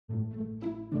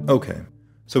Okay,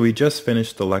 so we just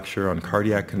finished the lecture on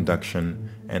cardiac conduction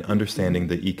and understanding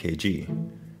the EKG.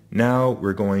 Now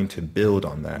we're going to build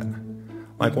on that,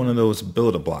 like one of those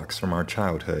build-a-blocks from our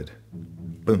childhood.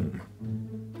 Boom.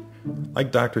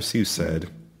 Like Dr. Seuss said,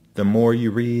 the more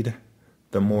you read,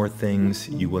 the more things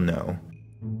you will know.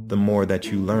 The more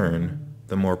that you learn,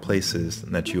 the more places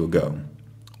that you will go.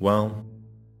 Well,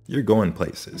 you're going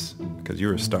places because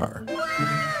you're a star.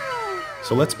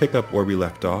 So let's pick up where we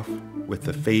left off with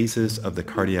the phases of the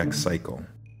cardiac cycle.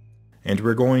 And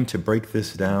we're going to break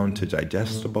this down to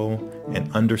digestible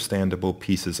and understandable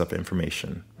pieces of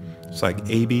information. It's like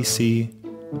ABC,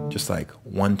 just like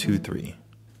 1, 2, 3.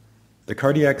 The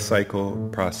cardiac cycle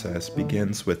process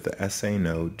begins with the SA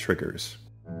node triggers,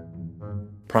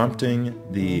 prompting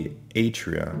the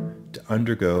atria to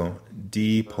undergo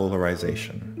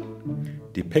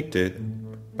depolarization,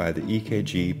 depicted by the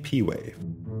EKG P wave.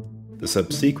 The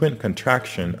subsequent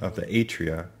contraction of the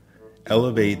atria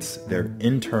elevates their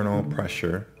internal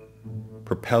pressure,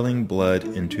 propelling blood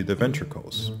into the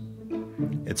ventricles.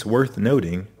 It's worth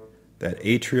noting that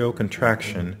atrial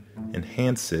contraction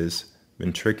enhances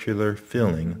ventricular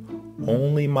filling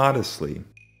only modestly,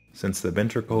 since the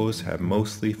ventricles have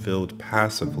mostly filled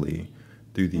passively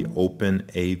through the open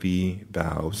AV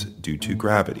valves due to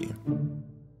gravity.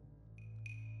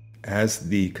 As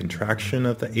the contraction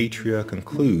of the atria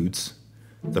concludes,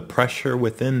 the pressure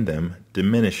within them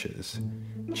diminishes,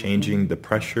 changing the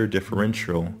pressure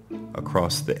differential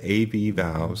across the AV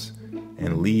valves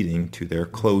and leading to their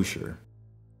closure.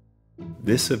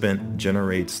 This event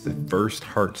generates the first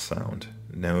heart sound,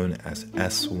 known as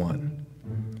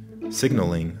S1,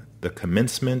 signaling the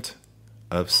commencement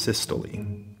of systole.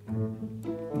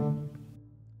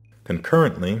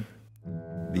 Concurrently,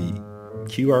 the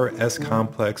QRS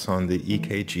complex on the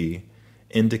EKG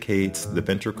indicates the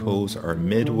ventricles are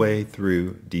midway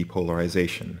through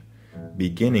depolarization,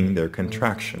 beginning their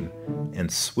contraction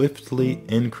and swiftly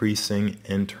increasing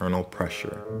internal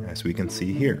pressure, as we can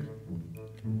see here.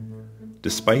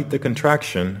 Despite the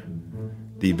contraction,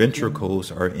 the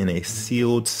ventricles are in a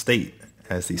sealed state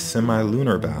as the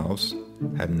semilunar valves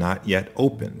have not yet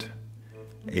opened,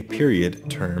 a period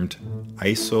termed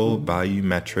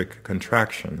isovolumetric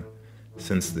contraction,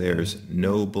 since there's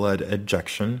no blood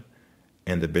ejection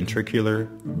and the ventricular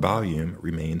volume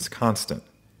remains constant,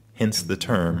 hence the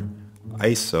term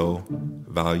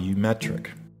isovolumetric.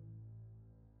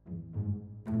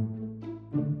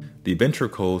 The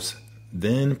ventricles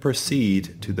then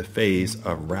proceed to the phase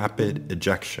of rapid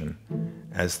ejection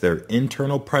as their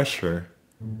internal pressure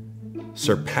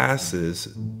surpasses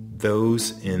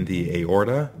those in the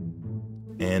aorta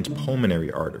and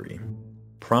pulmonary artery,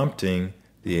 prompting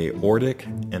the aortic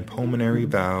and pulmonary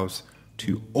valves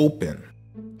to open,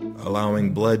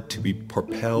 allowing blood to be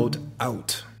propelled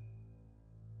out.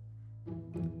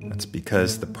 That's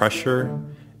because the pressure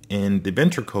in the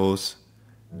ventricles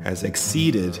has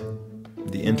exceeded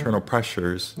the internal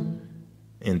pressures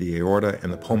in the aorta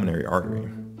and the pulmonary artery.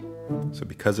 So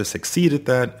because it's exceeded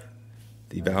that,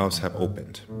 the valves have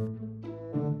opened.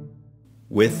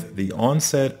 With the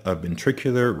onset of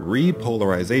ventricular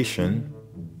repolarization,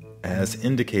 as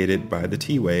indicated by the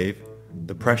T wave,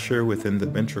 the pressure within the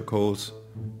ventricles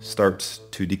starts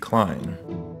to decline,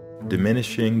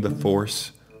 diminishing the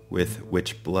force with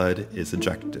which blood is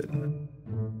ejected.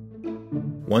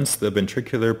 Once the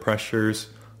ventricular pressures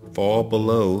fall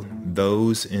below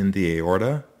those in the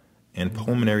aorta and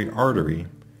pulmonary artery,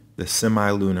 the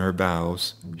semilunar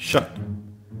valves shut,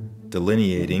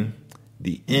 delineating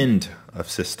the end of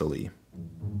systole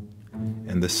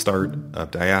and the start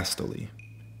of diastole,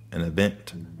 an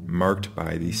event marked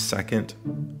by the second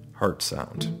heart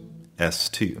sound,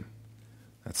 S2.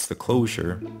 That's the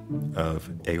closure of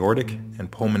aortic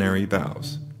and pulmonary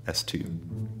valves, S2.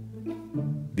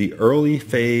 The early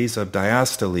phase of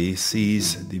diastole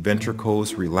sees the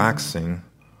ventricles relaxing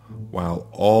while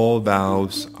all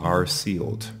valves are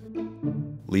sealed,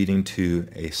 leading to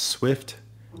a swift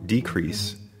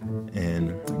decrease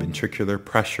in ventricular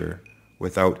pressure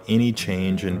without any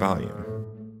change in volume.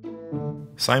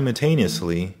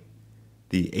 Simultaneously,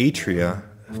 the atria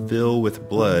fill with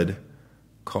blood,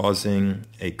 causing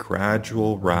a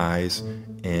gradual rise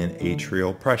in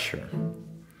atrial pressure.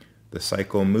 The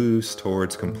cycle moves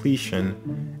towards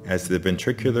completion as the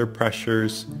ventricular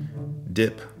pressures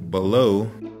dip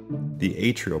below the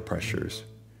atrial pressures,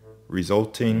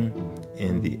 resulting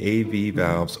in the AV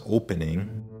valves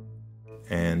opening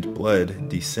and blood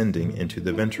descending into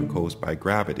the ventricles by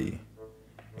gravity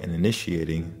and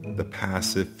initiating the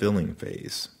passive filling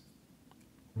phase.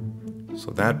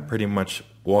 So that pretty much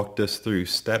walked us through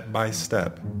step by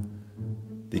step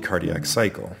the cardiac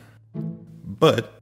cycle. But